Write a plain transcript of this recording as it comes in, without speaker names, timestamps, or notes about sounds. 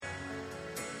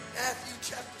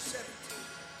chapter 17.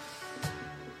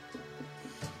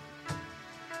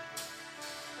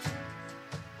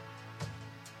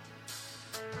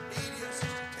 Media,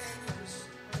 Sister Tanya, just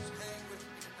hang with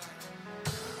me tonight.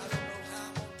 I don't know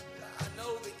how. I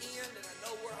know the end and I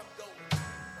know where I'm going.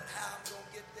 But how I'm going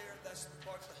to get there, that's the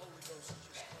part the Holy Ghost is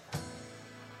just going.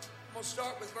 I'm going to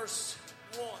start with verse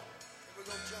 1. And we're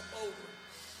going to jump over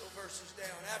verses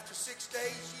down. After 6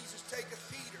 days, Jesus taketh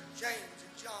Peter, James,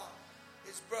 and John,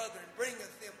 his brother, and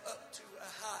bringeth them up to a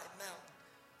high mountain,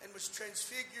 and was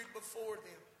transfigured before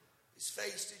them. His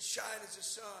face did shine as the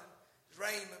sun, his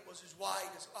raiment was as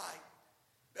white as light.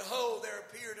 Behold, there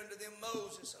appeared unto them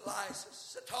Moses, Elias,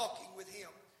 talking with him.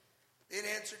 Then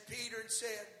answered Peter and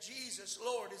said, Jesus,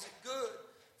 Lord, is it good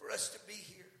for us to be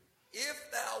here? If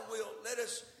thou wilt, let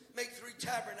us make 3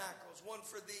 tabernacles, one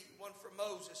for thee, one for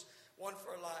Moses, one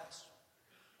for Elias.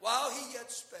 While he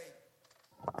yet spake,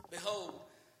 behold,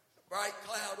 a bright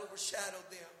cloud overshadowed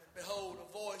them. And behold, a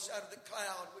voice out of the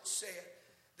cloud which said,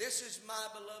 This is my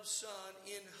beloved Son,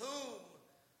 in whom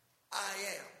I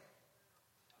am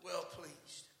well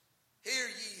pleased. Hear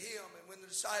ye him. And when the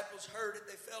disciples heard it,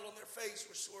 they fell on their face,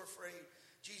 were sore afraid.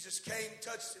 Jesus came,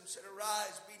 touched them, said,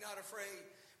 Arise, be not afraid.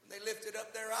 When they lifted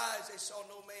up their eyes, they saw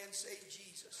no man save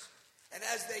Jesus. And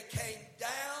as they came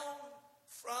down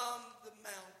from the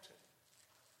mountain,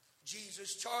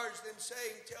 Jesus charged them,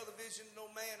 saying, Tell the vision to no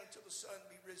man until the sun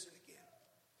be risen again.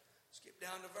 Skip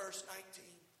down to verse 19.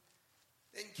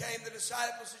 Then came the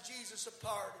disciples of Jesus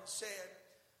apart and said,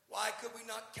 Why could we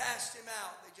not cast him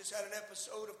out? They just had an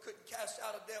episode of couldn't cast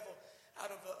out a devil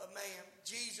out of a man.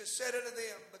 Jesus said unto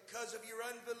them, Because of your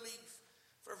unbelief,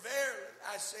 for verily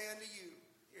I say unto you,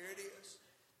 here it is,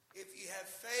 if ye have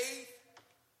faith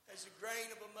as a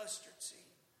grain of a mustard seed,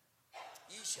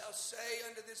 ye shall say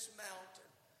unto this mountain,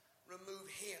 Remove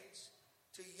hence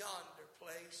to yonder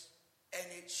place, and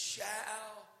it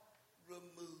shall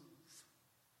remove,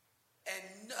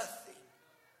 and nothing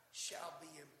shall be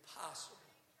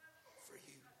impossible for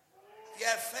you. If you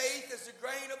have faith as the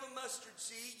grain of a mustard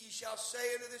seed, ye shall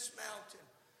say unto this mountain,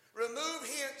 Remove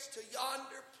hence to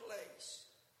yonder place,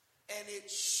 and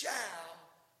it shall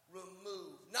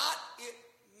remove. Not it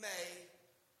may,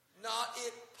 not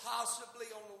it possibly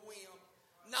on a whim,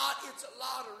 not it's a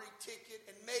lottery ticket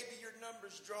and maybe your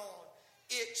number's drawn.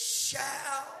 It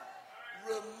shall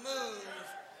remove,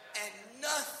 and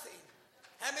nothing.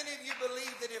 How many of you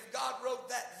believe that if God wrote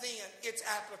that then, it's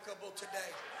applicable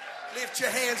today? Lift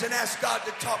your hands and ask God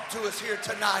to talk to us here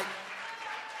tonight.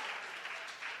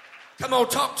 Come on,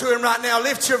 talk to him right now.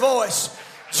 Lift your voice.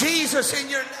 Jesus, in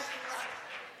your name,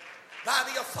 by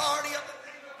the authority of the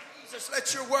name of Jesus,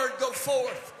 let your word go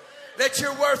forth. Let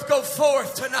your word go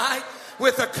forth tonight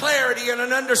with a clarity and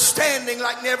an understanding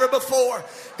like never before.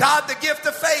 God, the gift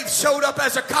of faith showed up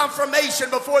as a confirmation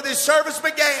before this service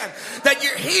began that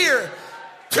you're here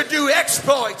to do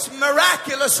exploits,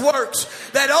 miraculous works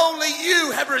that only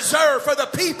you have reserved for the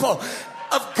people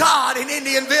of God in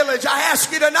Indian Village. I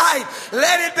ask you tonight,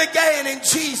 let it begin in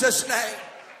Jesus' name.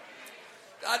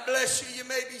 God bless you. You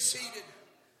may be seated.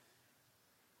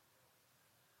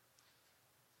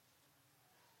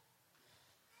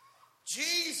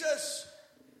 Jesus,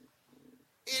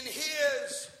 in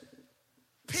his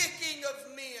picking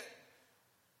of men,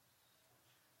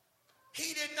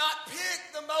 he did not pick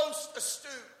the most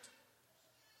astute.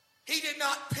 He did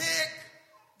not pick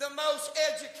the most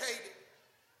educated.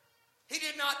 He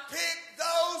did not pick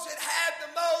those that had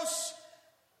the most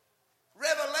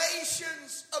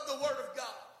revelations of the Word of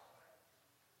God.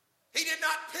 He did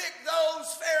not pick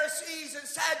those Pharisees and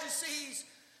Sadducees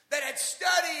that had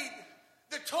studied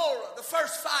the Torah, the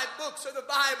first 5 books of the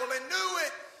Bible, and knew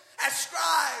it as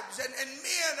scribes and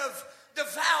men of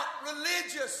devout,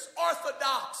 religious,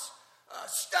 orthodox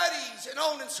studies and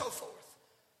on and so forth.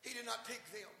 He did not pick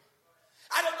them.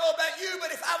 I don't know about you,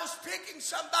 but if I was picking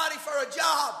somebody for a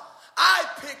job, I'd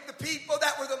pick the people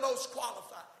that were the most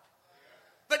qualified.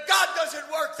 But God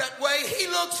doesn't work that way. He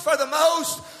looks for the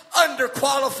most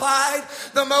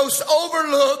underqualified, the most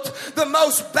overlooked, the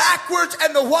most backwards,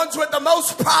 and the ones with the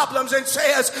most problems, and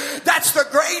says, that's the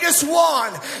greatest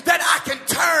one that I can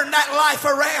turn that life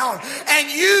around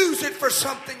and use it for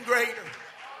something greater.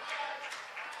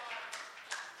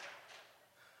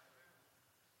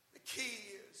 The key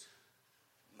is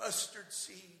mustard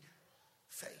seed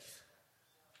faith.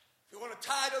 If you want to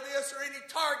title this or any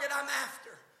target I'm after,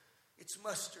 it's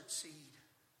mustard seed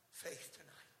faith tonight.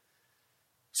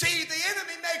 See, the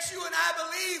enemy makes you and I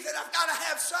believe that I've got to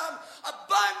have some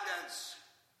abundance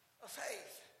of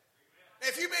faith.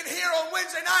 If you've been here on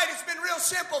Wednesday night, it's been real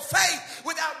simple. Faith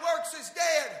without works is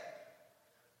dead.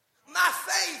 My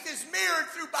faith is mirrored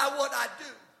through by what I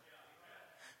do.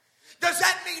 Does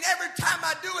that mean every time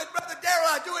I do it, Brother Darrell,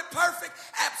 I do it perfect?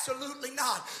 Absolutely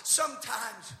not.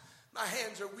 Sometimes my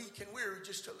hands are weak and weary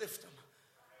just to lift them.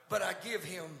 But I give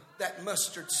him that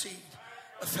mustard seed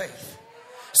of faith.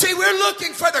 See, we're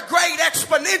looking for the great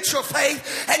exponential faith,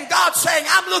 and God's saying,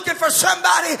 I'm looking for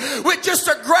somebody with just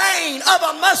a grain of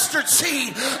a mustard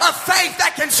seed of faith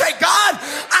that can say, God,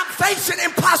 I'm facing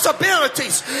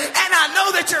impossibilities, and I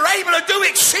know that you're able to do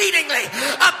exceedingly,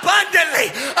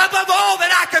 abundantly, above all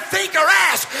that I could think or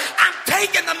ask. I'm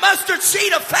taking the mustard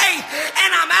seed of faith,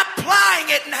 and I'm applying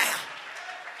it now.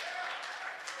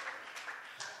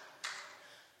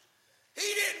 He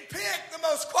didn't pick the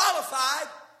most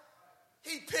qualified.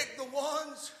 He picked the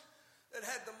ones that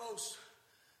had the most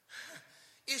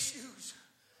issues,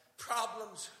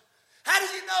 problems. How do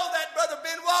you know that, Brother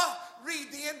Benoit?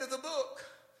 Read the end of the book.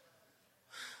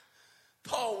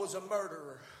 Paul was a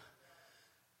murderer.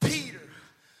 Peter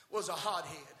was a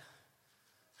hothead.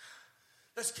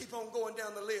 Let's keep on going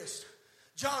down the list.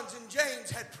 John and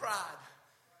James had pride.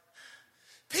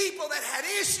 People that had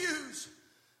issues.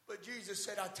 But Jesus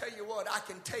said, I'll tell you what, I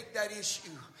can take that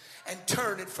issue and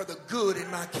turn it for the good in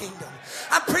my kingdom.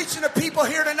 I'm preaching to people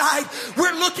here tonight.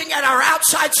 We're looking at our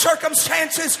outside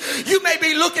circumstances. You may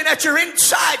be looking at your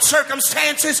inside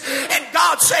circumstances. And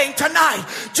God's saying tonight,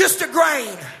 just a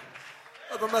grain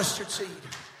of a mustard seed.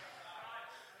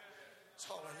 That's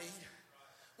all I need.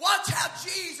 Watch how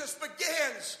Jesus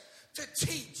begins to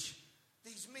teach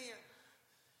these men.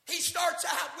 He starts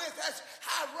out with, as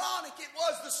ironic it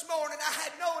was this morning, I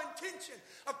had no intention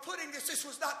of putting this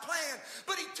was not planned,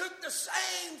 but he took the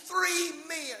same three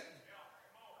men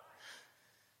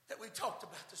that we talked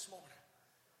about this morning.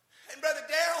 And Brother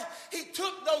Darrell, he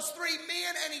took those three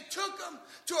men and he took them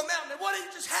to a mountain. And what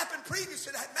had just happened previous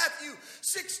to that, Matthew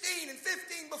 16 and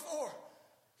 15 before,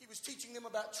 he was teaching them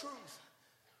about truth.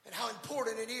 And how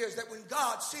important it is that when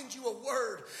God sends you a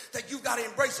word, that you've got to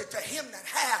embrace it. To him that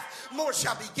hath, more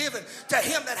shall be given. To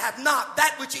him that hath not,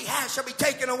 that which he has shall be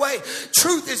taken away.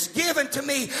 Truth is given to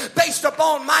me based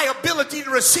upon my ability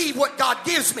to receive what God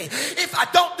gives me. If I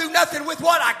don't do nothing with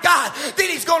what I got,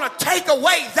 then he's going to take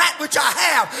away that which I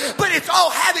have. But it's all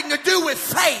having to do with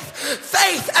faith.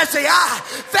 Faith as the eye.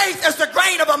 Faith as the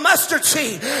grain of a mustard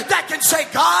seed that can say,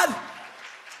 God,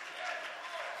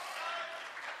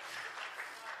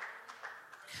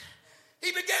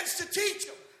 he begins to teach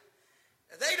them.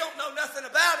 And they don't know nothing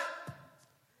about it.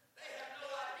 They have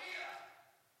no idea.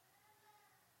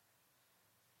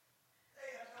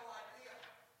 They have no idea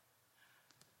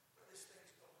where this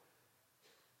thing's going.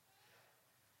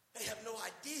 They have no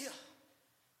idea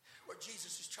where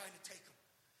Jesus is trying to take them.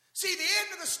 See, the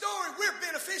end of the story, we're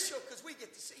beneficial because we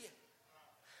get to see it.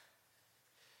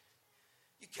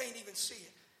 You can't even see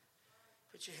it.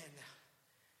 Put your hand down.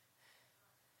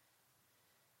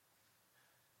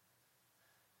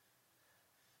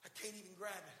 Can't even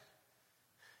grab it.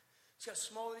 See how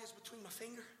small it is between my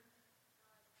finger?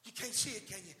 You can't see it,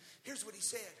 can you? Here's what he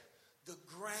said. The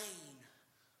grain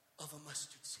of a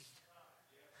mustard seed.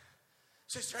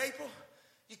 Sister April,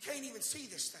 you can't even see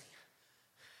this thing.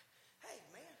 Hey,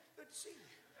 man, good to see you.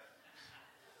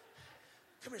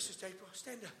 Come here, Sister April.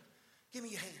 Stand up. Give me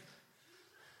your hand.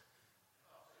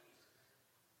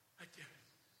 Right there.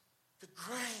 The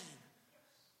grain.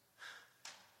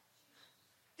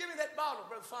 Give me that bottle,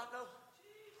 Brother Fontenot.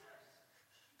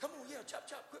 Come on, yeah, chop,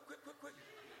 chop, quick. We're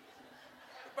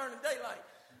burning daylight.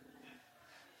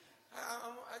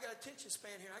 I got a attention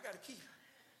span here. I got to keep.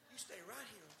 You stay right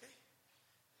here, okay?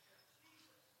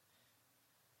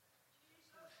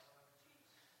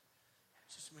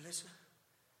 Sister Melissa.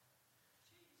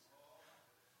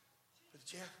 Brother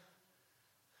Jeff.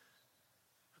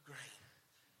 A grain.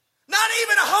 Not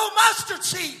even a whole mustard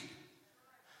seed.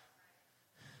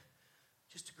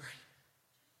 Just a grain.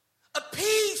 A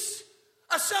piece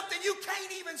of something you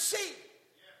can't even see.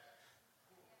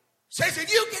 Says if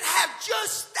you can have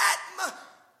just that much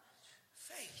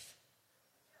faith,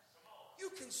 you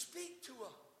can speak to a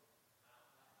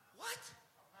what?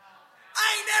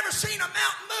 I ain't never seen a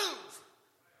mountain move.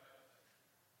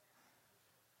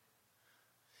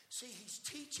 See, he's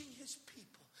teaching his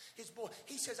people, his boy.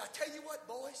 He says, I tell you what,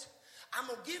 boys, I'm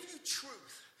going to give you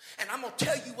truth. And I'm going to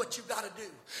tell you what you got to do.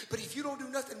 But if you don't do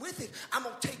nothing with it, I'm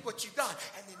going to take what you got.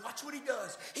 And then watch what he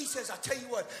does. He says, I tell you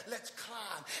what, let's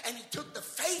climb. And he took the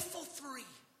faithful three.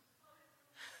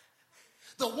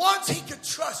 The ones he could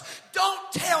trust.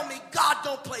 Don't tell me God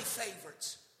don't play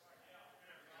favorites.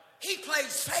 He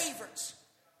plays favorites.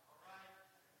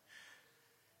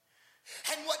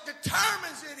 And what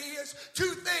determines it is two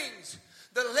things.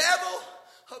 The level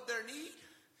of their need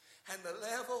and the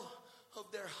level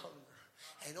of their hunger.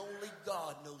 And only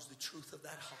God knows the truth of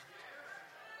that heart.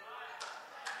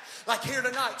 Like here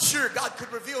tonight, sure, God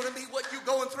could reveal to me what you're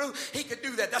going through. He could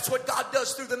do that. That's what God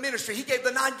does through the ministry. He gave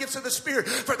the 9 gifts of the Spirit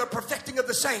for the perfecting of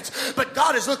the saints. But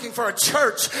God is looking for a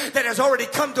church that has already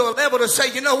come to a level to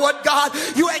say, you know what, God,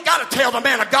 you ain't got to tell the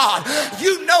man of God.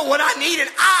 You know what I need, and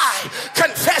I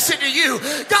confess it to you.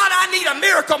 God, I need a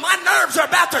miracle. My nerves are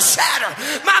about to shatter.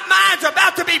 My mind's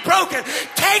about to be broken.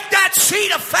 Take that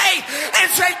seed of faith and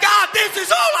say, God, this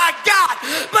is all I got,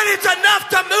 but it's enough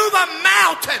to move a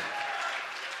mountain.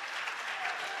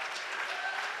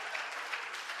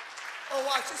 Oh,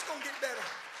 watch, it's going to get better.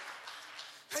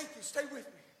 Thank you. Stay with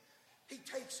me. He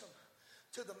takes them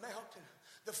to the mountain.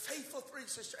 The faithful 3,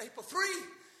 Sister April, 3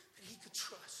 that he could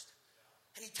trust.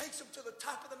 And he takes them to the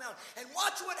top of the mountain. And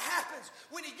watch what happens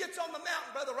when he gets on the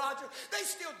mountain, Brother Roger. They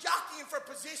still jockeying for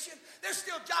position. They're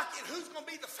still jockeying who's going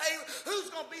to be the favorite,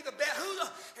 who's going to be the best.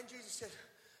 And Jesus said,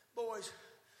 boys,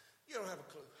 you don't have a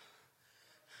clue.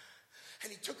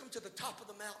 And he took them to the top of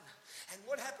the mountain. And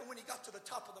what happened when he got to the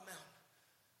top of the mountain?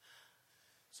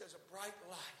 It says a bright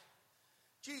light.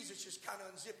 Jesus just kind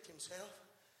of unzipped himself.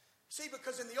 See,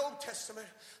 because in the Old Testament,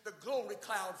 the glory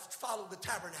cloud followed the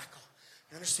tabernacle.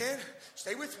 You understand?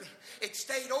 Stay with me. It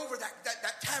stayed over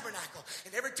that tabernacle.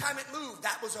 And every time it moved,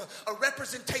 that was a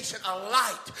representation, a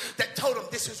light that told them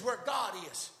this is where God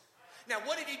is. Now,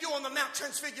 what did he do on the Mount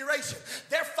Transfiguration?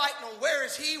 They're fighting on where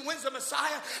is he, when's the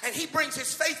Messiah, and he brings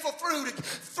his faithful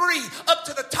 3 up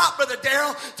to the top, Brother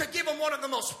Darrell, to give them one of the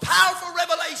most powerful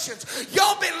revelations.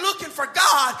 Y'all been looking for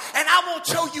God, and I won't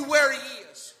show you where he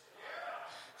is.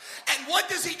 And what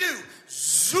does he do?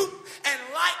 Zoop, and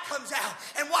light comes out.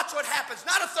 And watch what happens.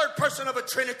 Not a third person of a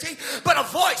Trinity, but a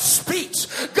voice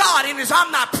speaks. God in his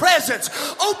omnipresence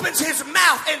opens his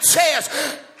mouth and says,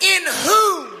 in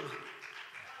whom?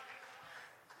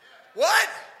 What?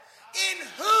 In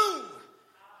whom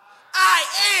I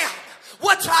am.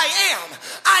 What's I am?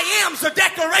 I am's the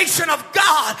declaration of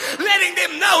God, letting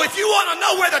them know, if you want to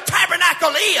know where the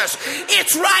tabernacle is,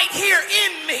 it's right here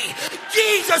in me.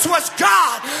 Jesus was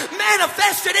God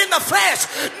manifested in the flesh,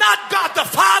 not God the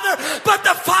Father, but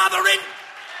the Father in.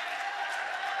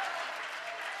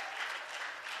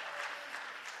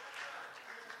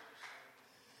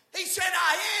 He said,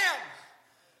 I am.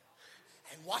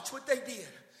 And watch what they did.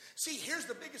 See, here's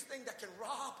the biggest thing that can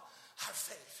rob our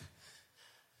faith.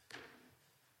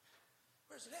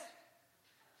 Where's it at?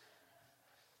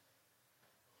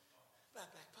 My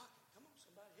back pocket. Come on,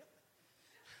 somebody help me.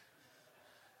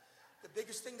 The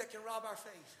biggest thing that can rob our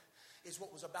faith is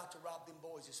what was about to rob them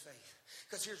boys' faith.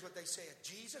 Because here's what they said.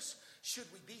 Jesus, should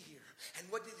we be here? And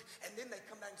then they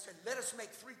come back and said, let us make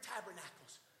 3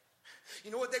 tabernacles.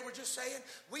 You know what they were just saying?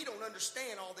 We don't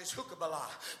understand all this hookabalah.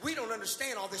 We don't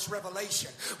understand all this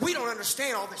revelation. We don't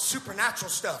understand all this supernatural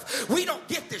stuff. We don't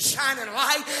get this shining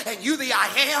light and you the I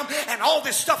am and all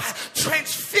this stuff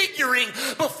transfiguring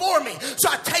before me. So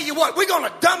I tell you what, we're going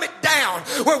to dumb it down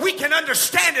where we can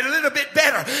understand it a little bit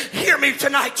better. Hear me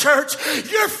tonight, church.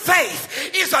 Your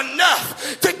faith is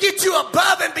enough to get you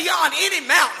above and beyond any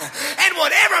mountain. And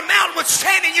whatever mountain would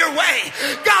stand in your way,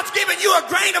 God's given you a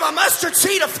grain of a mustard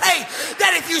seed of faith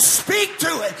that if you speak to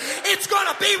it, it's going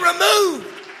to be removed.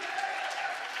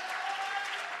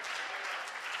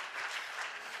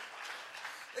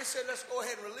 They said, let's go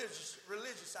ahead and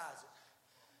religiousize it.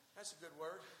 That's a good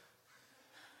word.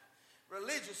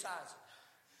 Religiousize it.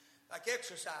 Like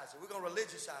exercise it. We're going to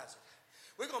religiosize it.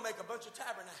 We're going to make a bunch of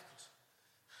tabernacles.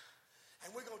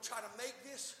 And we're going to try to make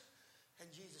this. And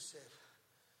Jesus said,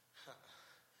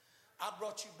 I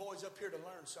brought you boys up here to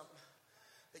learn something.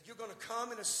 That you're going to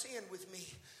come and ascend with me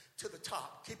to the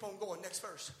top. Keep on going. Next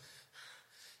verse.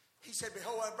 He said,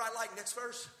 behold, a bright light. Next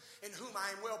verse. In whom I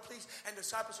am well pleased. And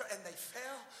disciples are, and they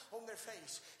fell on their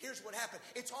face. Here's what happened.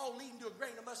 It's all leading to a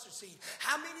grain of mustard seed.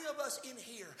 How many of us in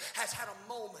here has had a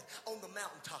moment on the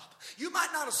mountaintop? You might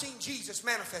not have seen Jesus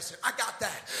manifested. I got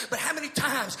that. But how many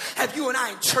times have you and I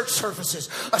in church services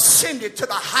ascended to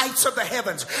the heights of the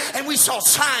heavens and we saw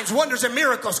signs, wonders, and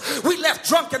miracles? We left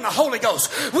drunk in the Holy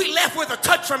Ghost. We left with a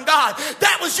touch from God.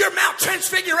 That was your Mount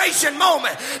Transfiguration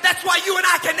moment. That's why you and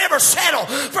I can never settle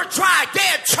for dry,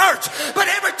 dead church. But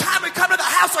every time we come to the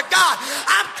house of God,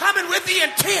 I'm coming with the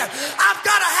intent. I've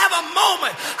got to have a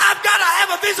moment. I've got to have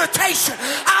a visitation.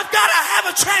 I've got to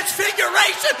have a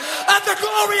transfiguration of the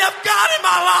glory of God in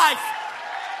my life.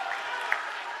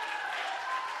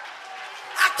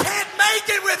 I can't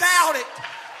make it without it.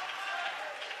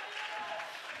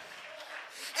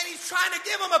 And he's trying to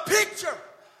give them a picture.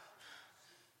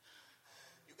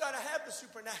 You got to have the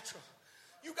supernatural.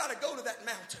 You got to go to that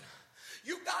mountain.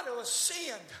 You got to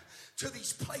ascend to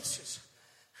these places.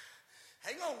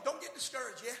 Hang on, don't get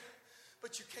discouraged yet,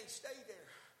 but you can't stay there.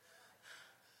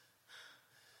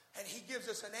 And he gives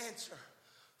us an answer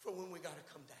for when we got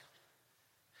to come down.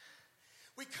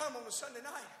 We come on a Sunday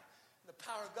night in the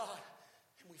power of God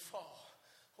and we fall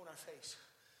on our face.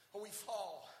 Or we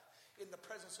fall in the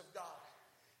presence of God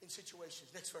in situations.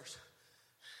 Next verse.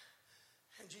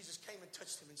 And Jesus came and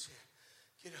touched him and said,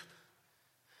 get up.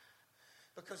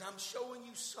 Because I'm showing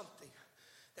you something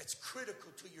that's critical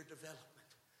to your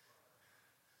development.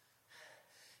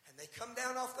 And they come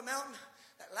down off the mountain,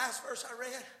 that last verse I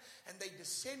read, and they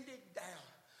descended down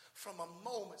from a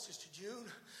moment, Sister June,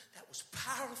 that was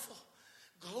powerful,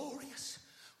 glorious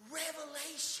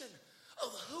revelation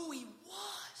of who he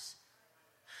was.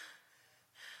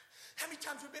 How many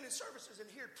times we've been in services and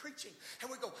here preaching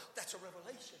and we go, that's a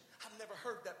revelation. I've never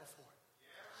heard that before.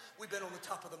 We've been on the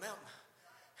top of the mountain.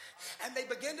 And they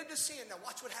begin to descend. Now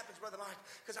watch what happens, Brother Mike,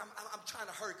 because I'm trying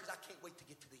to hurry because I can't wait to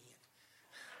get to the end.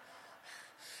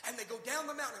 And they go down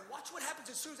the mountain. And watch what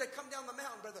happens as soon as they come down the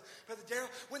mountain, Brother Darrell.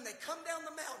 When they come down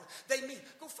the mountain, they meet.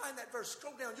 Go find that verse.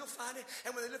 Scroll down. You'll find it.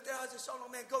 And when they lift their eyes, they saw no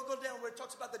man. Go down where it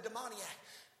talks about the demoniac.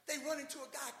 They run into a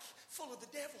guy full of the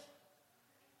devil.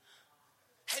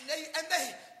 And they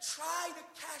try to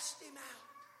cast him out.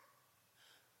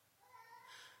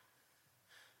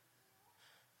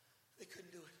 They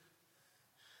couldn't do it.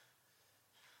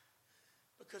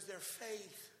 Because their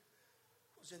faith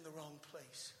was in the wrong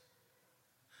place.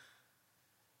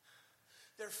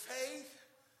 Their faith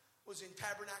was in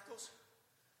tabernacles.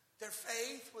 Their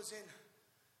faith was in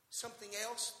something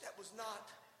else that was not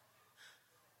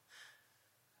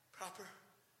proper.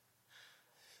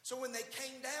 So when they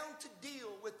came down to deal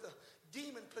with the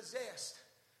demon-possessed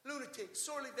lunatic,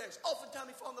 sorely vexed, oftentimes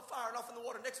he fall in the fire and off in the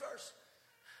water. Next verse.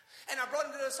 And I brought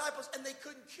him to the disciples and they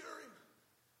couldn't cure him.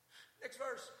 Next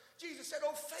verse. Jesus said,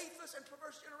 oh, faithless and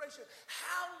perverse generation,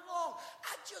 how long?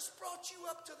 I just brought you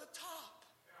up to the top.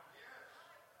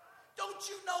 Don't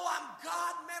you know I'm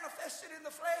God manifested in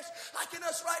the flesh? Like in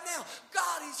us right now.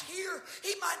 God is here.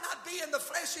 He might not be in the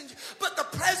flesh, but the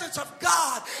presence of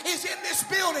God is in this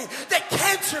building. That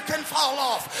cancer can fall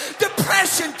off.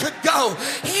 Depression could go.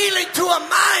 Healing to a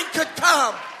mind could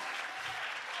come.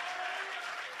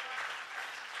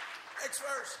 Next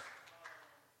verse.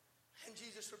 And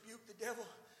Jesus rebuked the devil,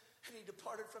 and he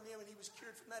departed from him, and he was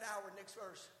cured from that hour. Next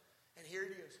verse. And here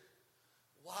it is.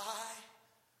 Why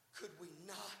could we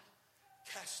not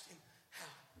cast him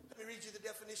out? Let me read you the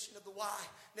definition of the why.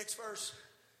 Next verse.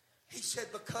 He said,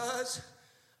 because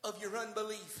of your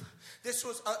unbelief. This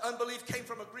was unbelief came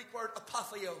from a Greek word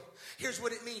apotheo. Here's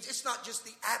what it means. It's not just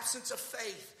the absence of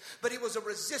faith, but it was a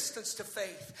resistance to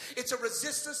faith. It's a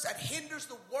resistance that hinders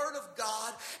the word of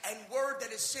God and word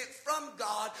that is sent from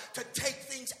God to take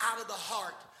things out of the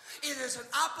heart. It is an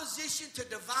opposition to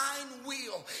divine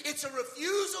will. It's a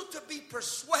refusal to be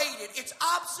persuaded. It's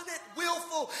obstinate,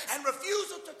 willful, and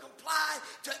refusal to comply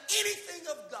to anything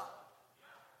of God.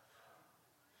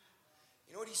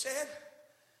 You know what he said?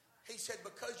 He said,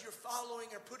 because you're following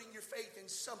or putting your faith in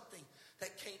something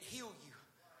that can't heal you,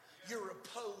 you're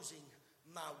opposing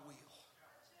my will.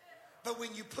 But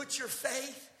when you put your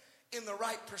faith in the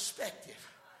right perspective,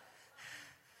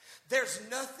 there's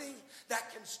nothing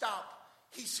that can stop.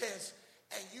 He says,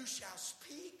 and you shall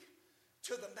speak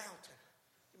to the mountain.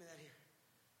 Give me that here.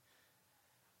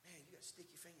 Man, you got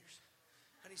sticky fingers.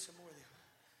 I need some more of them.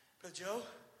 Brother Joe,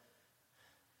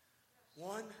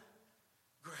 one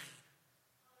grain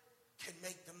can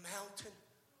make the mountain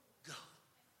go.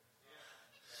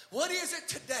 What is it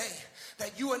today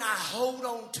that you and I hold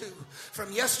on to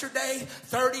from yesterday,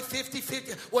 30, 50,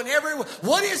 50, whenever?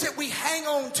 What is it we hang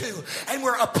on to and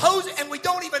we're opposing and we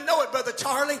don't even know it, Brother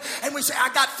Charlie? And we say,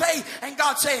 I got faith. And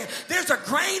God's saying, there's a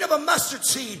grain of a mustard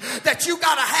seed that you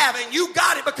got to have. And you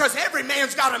got it because every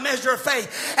man's got a measure of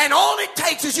faith. And all it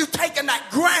takes is you taking that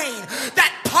grain,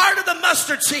 that part of the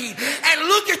mustard seed, and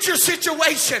look at your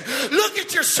situation, look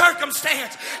at your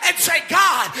circumstance, and say,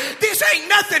 God, this ain't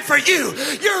nothing for you.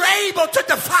 You're able to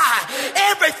defy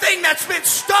everything that's been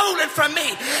stolen from me,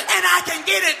 and I can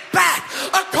get it back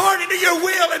according to your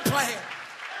will and plan.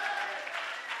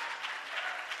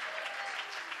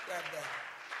 Grab that.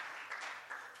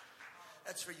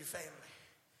 That's for your family.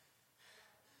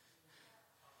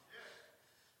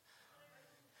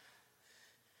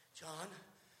 John,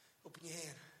 open your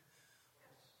hand.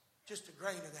 Just a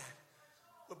grain of that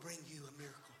will bring you a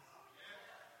miracle.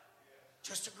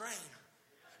 Just a grain.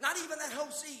 Not even that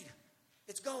whole seed.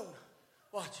 It's gone.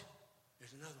 Watch.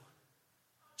 There's another one.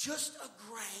 Just a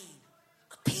grain.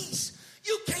 A piece.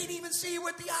 You can't even see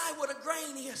with the eye what a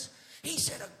grain is. He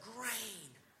said a grain.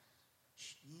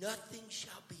 Nothing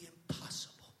shall be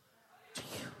impossible to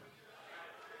you.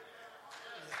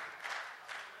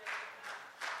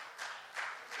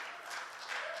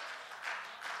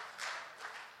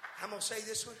 I'm going to say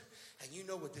this one, and you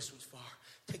know what this one's for.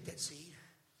 Take that seed.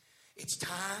 It's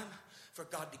time for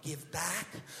God to give back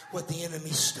what the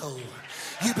enemy stole.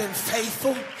 You've been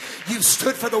faithful. You've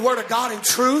stood for the word of God in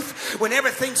truth. When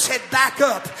everything said back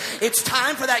up, it's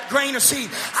time for that grain of seed.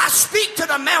 I speak to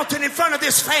the mountain in front of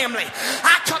this family.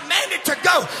 I command it to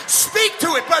go. Speak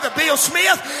to it, Brother Bill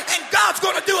Smith, and God's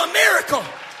going to do a miracle.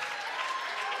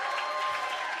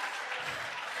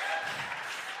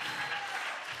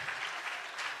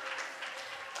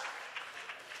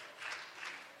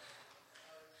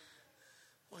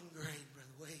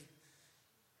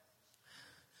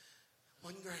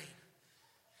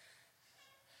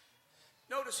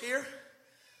 Notice here,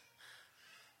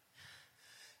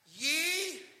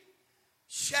 ye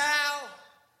shall,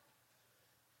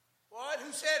 what?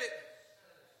 Who said it?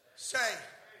 Say.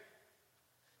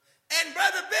 And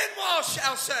Brother Benoit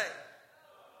shall say,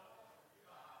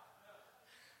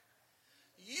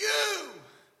 you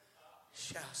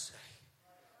shall say.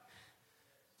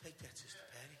 Take that, Sister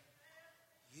Patty.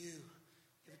 You.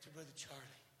 Give it to Brother Charlie.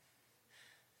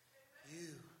 You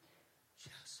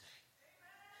shall say.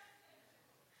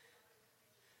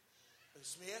 Brother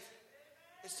Smith,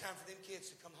 it's time for them kids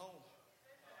to come home.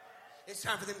 It's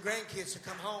time for them grandkids to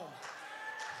come home.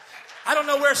 I don't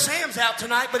know where Sam's out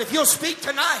tonight, but if you'll speak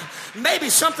tonight, maybe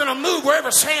something will move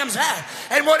wherever Sam's at.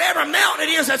 And whatever mountain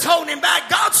it is that's holding him back,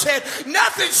 God said,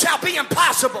 nothing shall be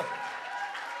impossible.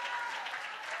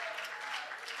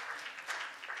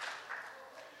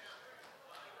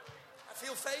 I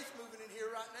feel faith moving in here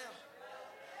right now.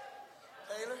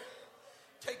 Taylor,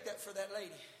 take that for that lady.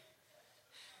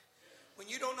 When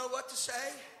you don't know what to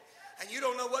say and you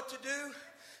don't know what to do,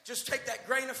 just take that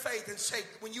grain of faith and say,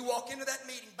 when you walk into that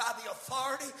meeting, by the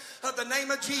authority of the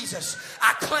name of Jesus,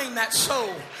 I claim that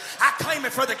soul. I claim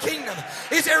it for the kingdom.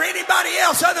 Is there anybody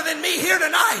else other than me here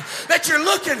tonight that you're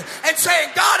looking and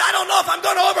saying, God, I don't know if I'm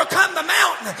going to overcome the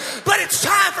mountain, but it's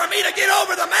time for me to get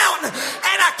over the mountain,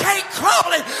 and I can't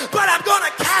crawl it, but I'm going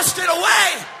to cast it away.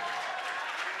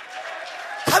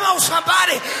 Come on,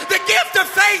 somebody. The gift of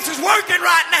faith is working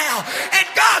right now, and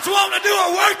God's wanting to do a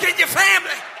work in your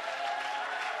family.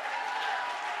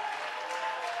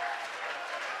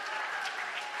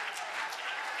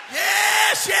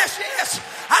 Yes.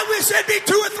 I wish there'd be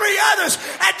 2 or 3 others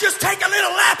and just take a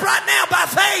little lap right now by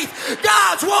faith.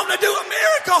 God's wanting to do a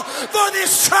miracle for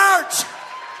this church.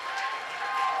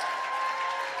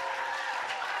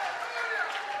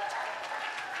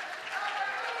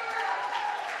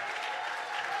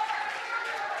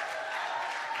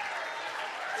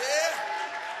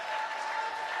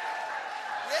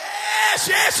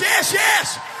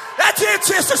 Yes. That's it,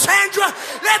 Sister Sandra.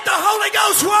 Let the Holy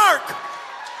Ghost work.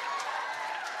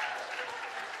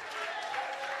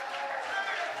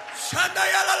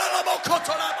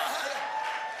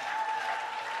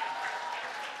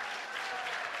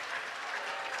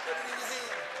 Put it in your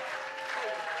hand.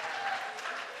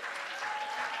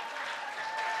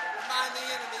 Remind the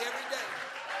enemy every day.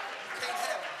 You can't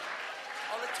have it.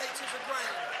 All it takes is a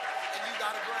grain, and you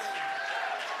got a grain.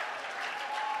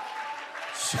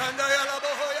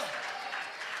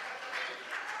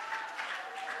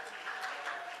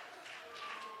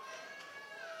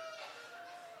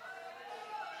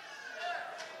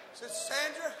 Sister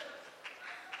Sandra,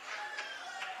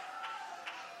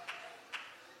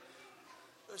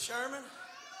 Brother Sherman,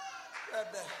 grab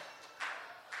that.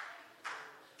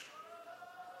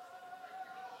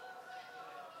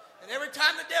 And every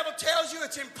time the devil tells you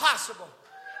it's impossible,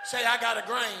 say, I got a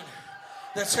grain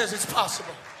that says it's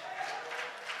possible.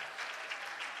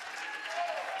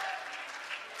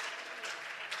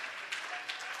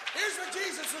 Here's what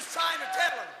Jesus was trying to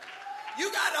tell him.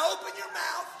 You got to open your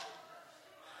mouth.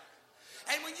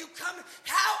 And when you come,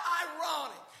 how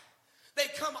ironic, they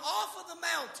come off of the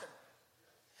mountain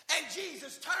and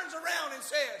Jesus turns around and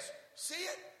says, see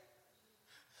it?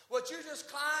 What you just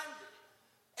climbed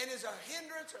and is a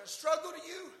hindrance or a struggle to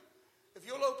you, if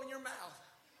you'll open your mouth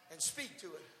and speak to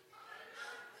it.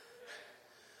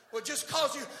 What just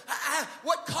caused you,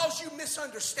 what caused you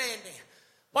misunderstanding?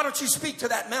 Why don't you speak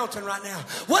to that mountain right now?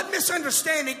 What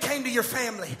misunderstanding came to your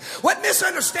family? What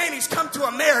misunderstandings come to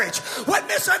a marriage? What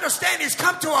misunderstandings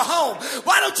come to a home?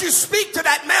 Why don't you speak to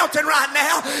that mountain right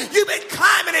now? You've been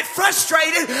climbing it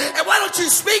frustrated, and why don't you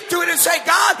speak to it and say,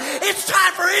 God, it's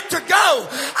time for it to go.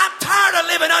 I'm tired of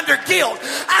living under guilt.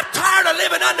 I'm tired of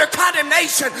living under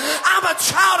condemnation. I'm a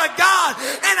child of God,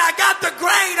 and I got the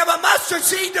grain of a mustard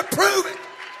seed to prove it.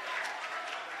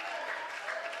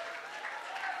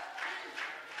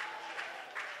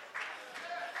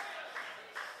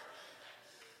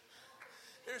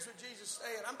 Here's what Jesus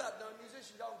said. I'm about done.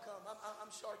 Musicians, y'all can come.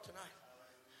 I'm short tonight.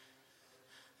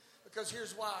 Because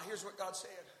here's why. Here's what God said.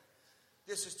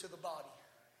 This is to the body.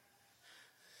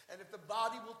 And if the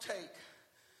body will take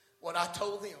what I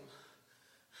told them,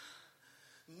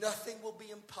 nothing will be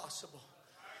impossible.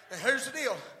 And here's the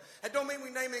deal. That don't mean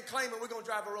we name and claim it. We're going to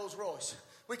drive a Rolls Royce.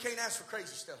 We can't ask for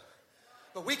crazy stuff.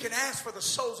 But we can ask for the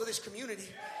souls of this community.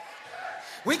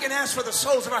 We can ask for the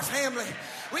souls of our family.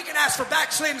 We can ask for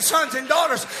backslidden sons and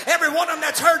daughters. Every one of them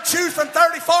that's heard choose from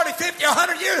 30, 40, 50,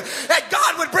 100 years, that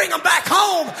God would bring them back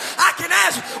home. I can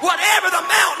ask whatever the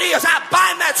mountain is. I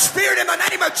bind that spirit in the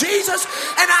name of Jesus,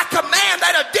 and I command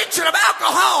that addiction of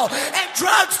alcohol and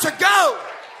drugs to go.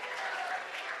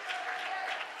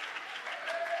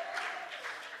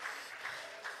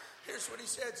 Here's what he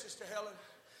said, Sister Helen.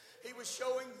 He was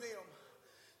showing them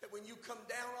that when you come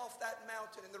down off that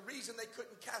mountain, and the reason they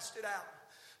couldn't cast it out,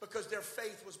 because their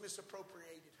faith was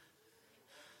misappropriated.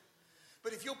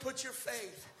 But if you'll put your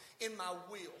faith in my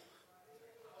will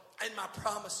and my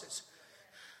promises,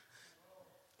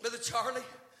 Brother Charlie,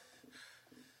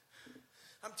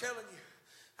 I'm telling you,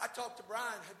 I talked to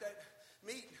Brian at that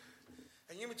meeting,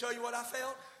 and let me tell you what I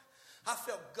felt. I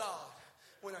felt God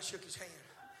when I shook his hand.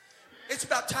 It's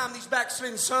about time these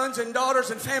backslidden sons and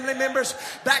daughters and family members,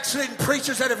 backslidden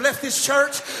preachers that have left this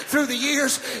church through the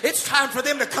years, it's time for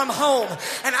them to come home.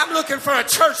 And I'm looking for a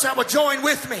church that will join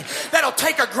with me, that'll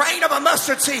take a grain of a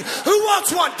mustard seed. Who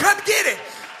wants one? Come get it.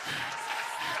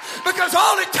 Because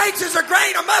all it takes is a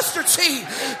grain of mustard seed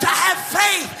to have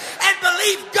faith and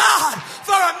believe God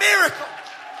for a miracle.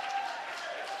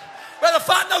 Brother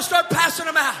Fontenot, start passing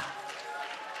them out.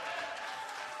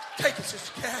 Take it,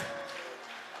 Sister Cat.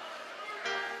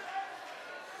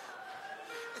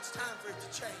 It's time for it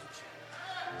to change.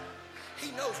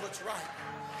 He knows what's right.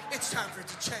 It's time for it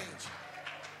to change.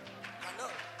 I know.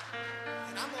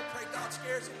 And I'm going to pray God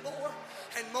scares him more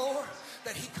and more,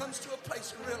 that he comes to a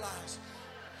place and realize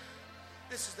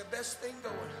this is the best thing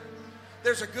going.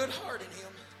 There's a good heart in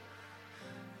him.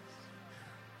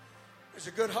 There's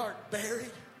a good heart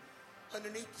buried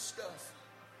underneath the stuff.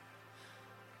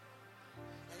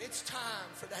 And it's time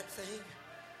for that thing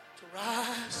to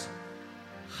rise up.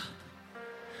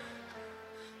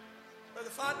 Brother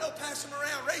Fontenot, pass them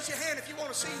around. Raise your hand if you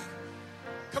want to see.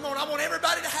 Come on, I want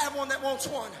everybody to have one that wants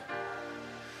one.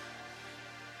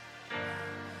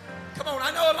 Come on,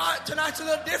 I know a lot tonight's a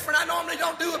little different. I normally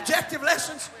don't do objective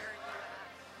lessons,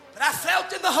 but I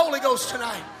felt in the Holy Ghost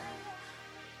tonight.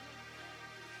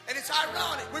 And it's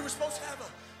ironic. We were supposed to have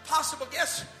a possible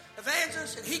guest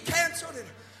evangelist, and he canceled, and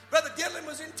Brother Dylan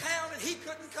was in town, and he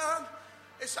couldn't come.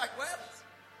 It's like, well,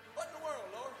 what in the world,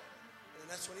 Lord? And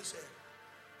that's when he said,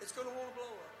 it's going to want to blow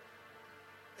up.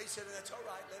 He said, and that's all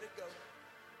right, let it go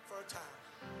for a time.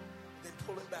 Then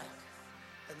pull it back.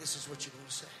 And this is what you're going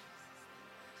to say.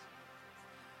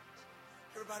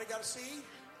 Everybody got a seed?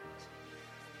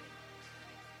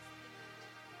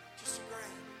 Just a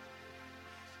grain.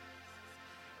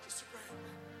 Just a grain.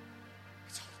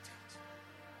 That's all it takes.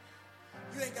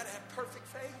 You ain't got to have perfect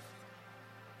faith.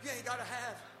 You ain't got to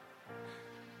have.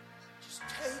 Just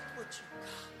take what you got.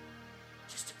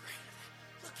 Just a grain of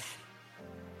that. Look at it.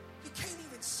 You can't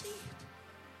even see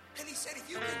it. And he said, if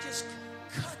you can just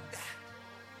cut that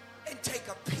and take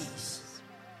a piece,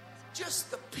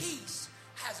 just the piece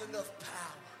has enough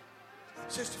power.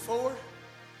 Sister Ford,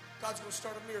 God's going to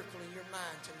start a miracle in your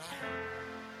mind tonight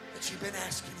that you've been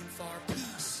asking him for.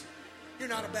 Peace. You're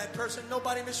not a bad person.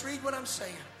 Nobody misread what I'm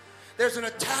saying. There's an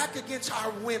attack against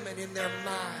our women in their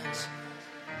minds.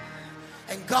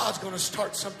 And God's going to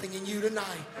start something in you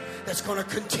tonight that's going to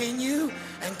continue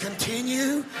and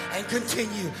continue and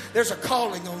continue. There's a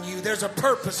calling on you. There's a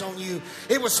purpose on you.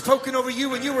 It was spoken over you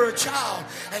when you were a child.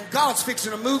 And God's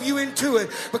fixing to move you into it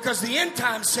because the end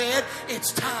time said,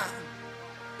 it's time.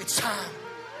 It's time.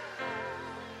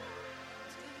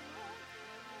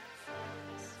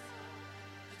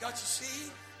 You got your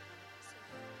seed?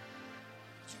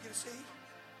 Did you get a seed?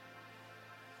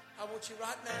 I want you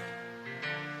right now.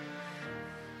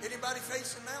 Anybody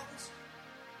facing mountains?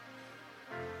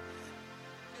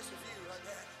 Just a few like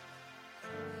that.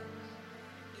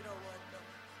 You know what?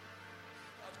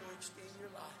 God's going to extend your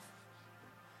life.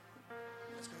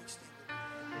 God's going to extend it.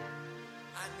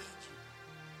 I need you.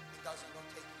 And God's not going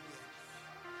to take you yet.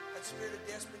 That spirit of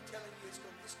death's been telling you it's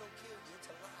going to kill you. It's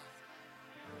a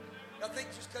lie. Y'all think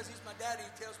just because he's my daddy,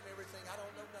 he tells me everything. I don't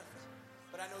know nothing.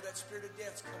 But I know that spirit of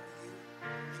death's come to you.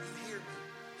 And you hear me.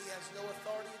 He has no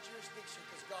authority or jurisdiction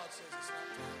because God says it's not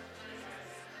time.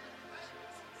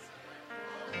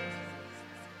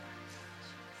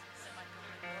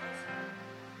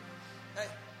 Hey,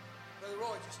 Brother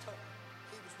Roy just told me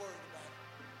he was worried about it.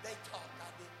 They talked,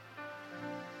 I didn't.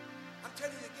 I'm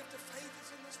telling you, the gift of faith is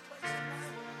in this place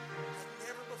tonight.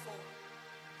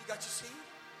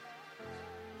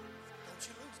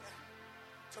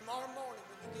 tomorrow morning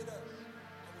when you get up,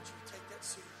 I want you to take that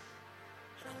seed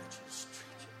and I want you to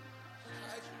stretch it as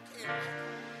high as you can.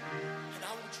 And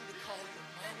I want you to call your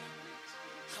mama.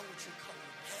 I want you to call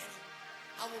your daddy.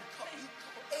 I want you to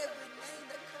call every name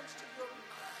that comes to your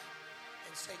mind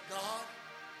and say, God,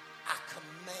 I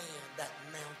command that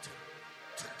mountain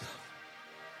to go.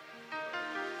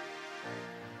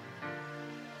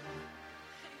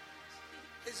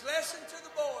 His lesson to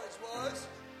the boys was,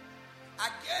 I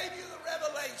gave you the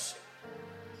revelation,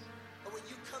 but when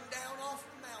you come down off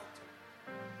the mountain,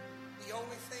 the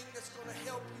only thing that's going to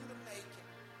help you to make it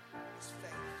is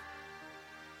faith.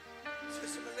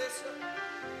 Sister Melissa,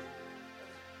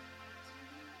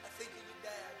 I think of your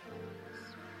dad.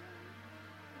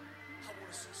 I want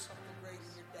to see something great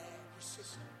in your dad, your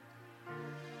sister.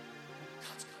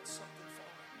 God's got something for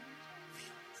them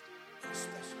in a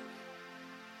special way.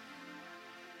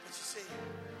 But you see,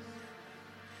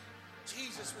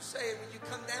 Jesus was saying, when you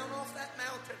come down off that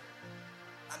mountain,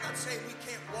 I'm not saying we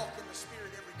can't walk in the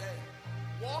Spirit every day.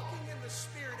 Walking in the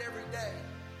Spirit every day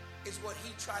is what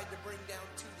he tried to bring down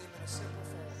to them in a simple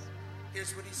form.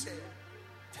 Here's what he said.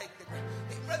 Take the grain.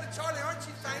 Hey, Brother Charlie, aren't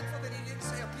you thankful that he didn't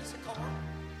say a piece of corn?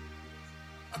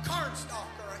 A corn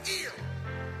stalk or an ear?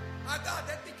 My God,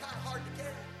 that'd be kind of hard to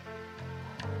carry.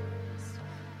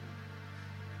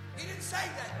 He didn't say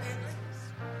that, Bentley.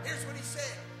 Here's what he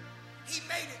said. He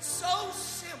made it so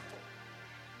simple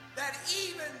that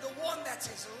even the one that's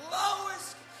his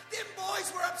lowest, them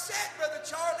boys were upset, Brother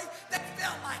Charlie. They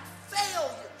felt like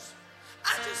failures.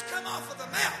 I just come off of the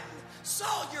mountain,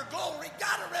 saw your glory,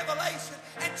 got a revelation,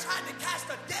 and tried to cast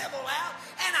a devil out,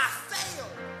 and I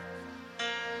failed.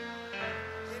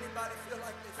 Anybody feel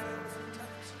like they failed a few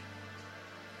times?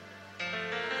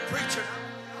 Preacher,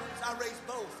 I raised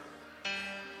both.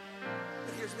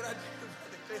 But here's what I do,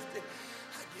 Brother Clifton.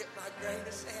 I get my grain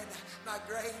of sand, my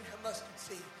grain of mustard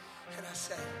seed, and I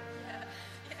say,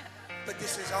 but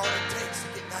this is all it takes to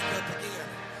get back up again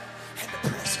and to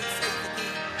press in faith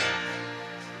again.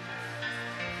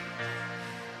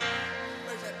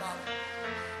 Where's that bottle?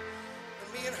 When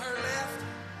me and her left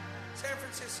San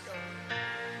Francisco,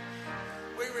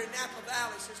 we were in Napa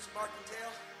Valley, Sister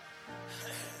Marcantel.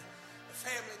 The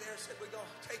family there said, we're going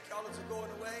to take y'all as we're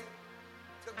going away.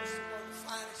 Took us to one of the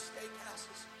finest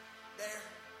steakhouses there.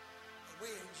 And we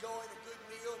enjoyed a good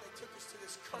meal. They took us to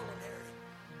this culinary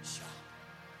shop.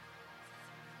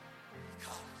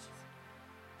 College.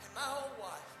 And my old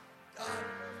wife, God,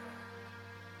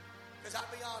 because I'll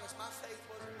be honest, my faith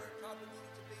wasn't where it probably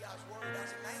needed to be. I was worried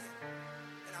as a man.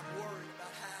 And I'm worried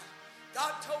about how.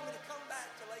 God told me to come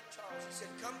back to Lake Charles. He said,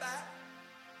 come back.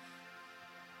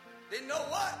 Didn't know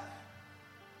what.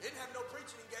 Didn't have no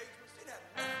preaching engagements. Didn't have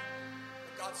nothing.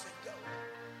 But God said, go. I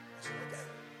said, okay.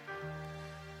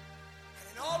 And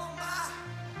in all of my,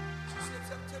 she slips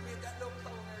up to me at that little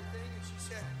culinary thing and she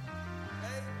said,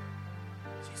 hey,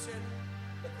 she said,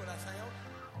 look what I found.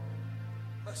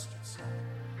 Mustard seed.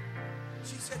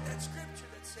 She said that scripture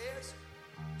that says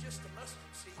just a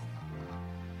mustard seed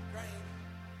grain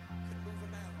could move a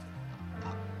mountain.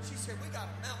 She said, we got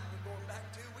a mountain we're going back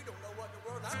to. We don't know what in the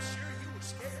world. I'm sure you were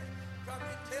scared. You probably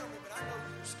didn't tell me, but I know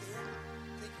you were scared.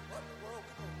 Thinking, what in the world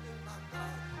we going to do? My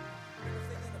God.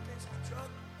 Everything in a Penske truck,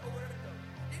 nowhere to go.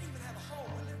 Didn't even have a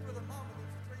home. I lived with her mom and them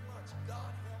for 3 months.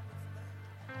 God help me for that.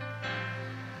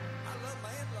 I love my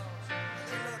in-laws, and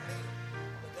they love me,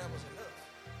 but that was enough.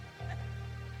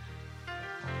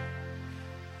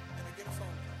 And I get a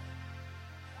phone call.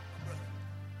 My brother.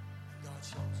 And God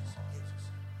shows us and gives us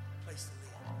a place to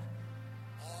live.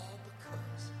 All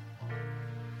because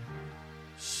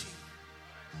she.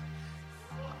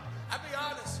 I'll be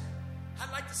honest.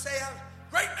 I'd like to say I'm a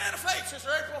great man of faith, Sister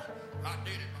April. I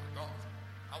did it, my God.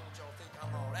 I want y'all to think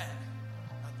I'm all that.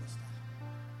 Not this time.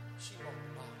 She walked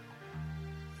the bottom.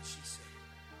 And she said,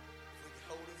 if we get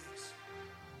hold of this,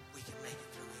 we can make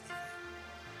it through anything.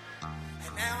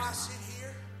 And now I sit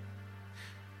here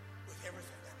with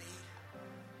everything I need.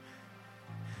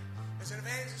 As an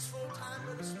evangelist full-time,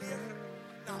 Brother Smith,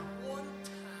 not one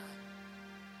time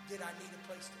did I need a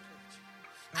place to preach.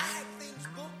 I had things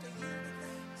booked a year in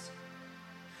advance.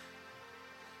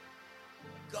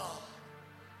 God,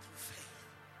 through faith,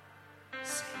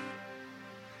 said,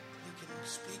 you can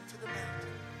speak to the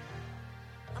mountain.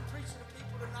 I'm preaching to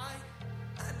people tonight.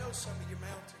 I know some of your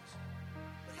mountains.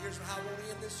 But here's how I want to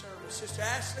end this service. Sister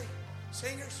Ashley,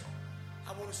 singers,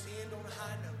 I want us to end on a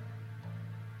high note.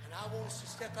 And I want us to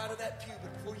step out of that pew.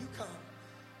 But before you come,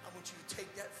 I want you to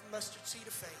take that mustard seed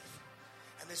of faith.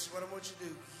 And this is what I want you to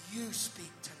do. You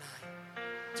speak tonight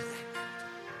to that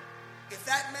mountain. If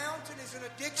that mountain is an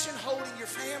addiction holding your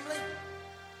family,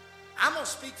 I'm going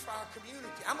to speak for our community.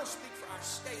 I'm going to speak for our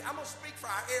state. I'm going to speak for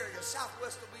our area,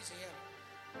 Southwest Louisiana.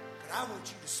 But I want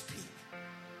you to speak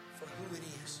for who it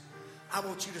is. I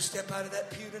want you to step out of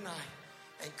that pew tonight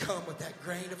and come with that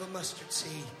grain of a mustard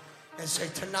seed and say,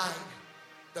 tonight,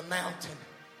 the mountain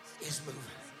is moving.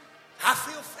 I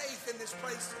feel faith in this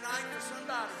place tonight for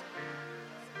somebody.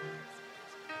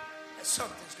 That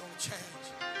something's going to change.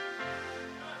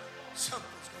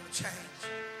 Something's going to change.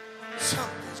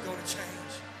 Something's going to change.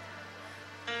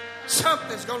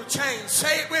 Something's going to change.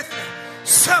 Say it with me.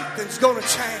 Something's going to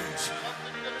change.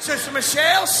 Sister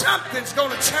Michelle, something's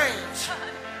going to change.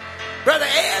 Brother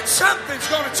Ed, something's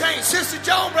going to change. Sister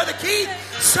Joan, Brother Keith,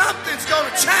 something's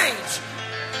going to change.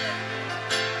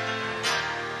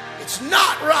 It's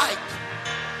not right.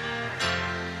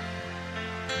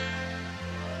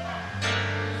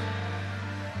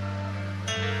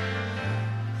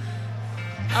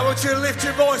 I want you to lift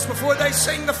your voice before they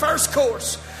sing the first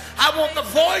chorus. I want the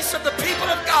voice of the people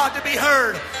of God to be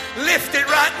heard. Lift it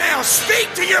right now. Speak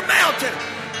to your mountain.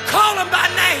 Call them by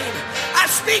name. I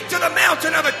speak to the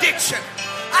mountain of addiction.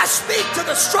 I speak to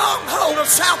the stronghold of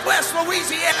Southwest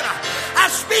Louisiana. I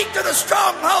speak to the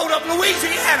stronghold of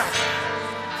Louisiana.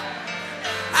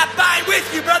 I bind with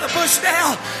you, Brother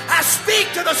Bushnell. I speak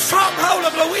to the stronghold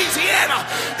of Louisiana.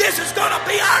 This is going to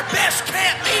be our best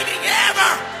camp meeting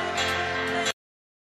ever.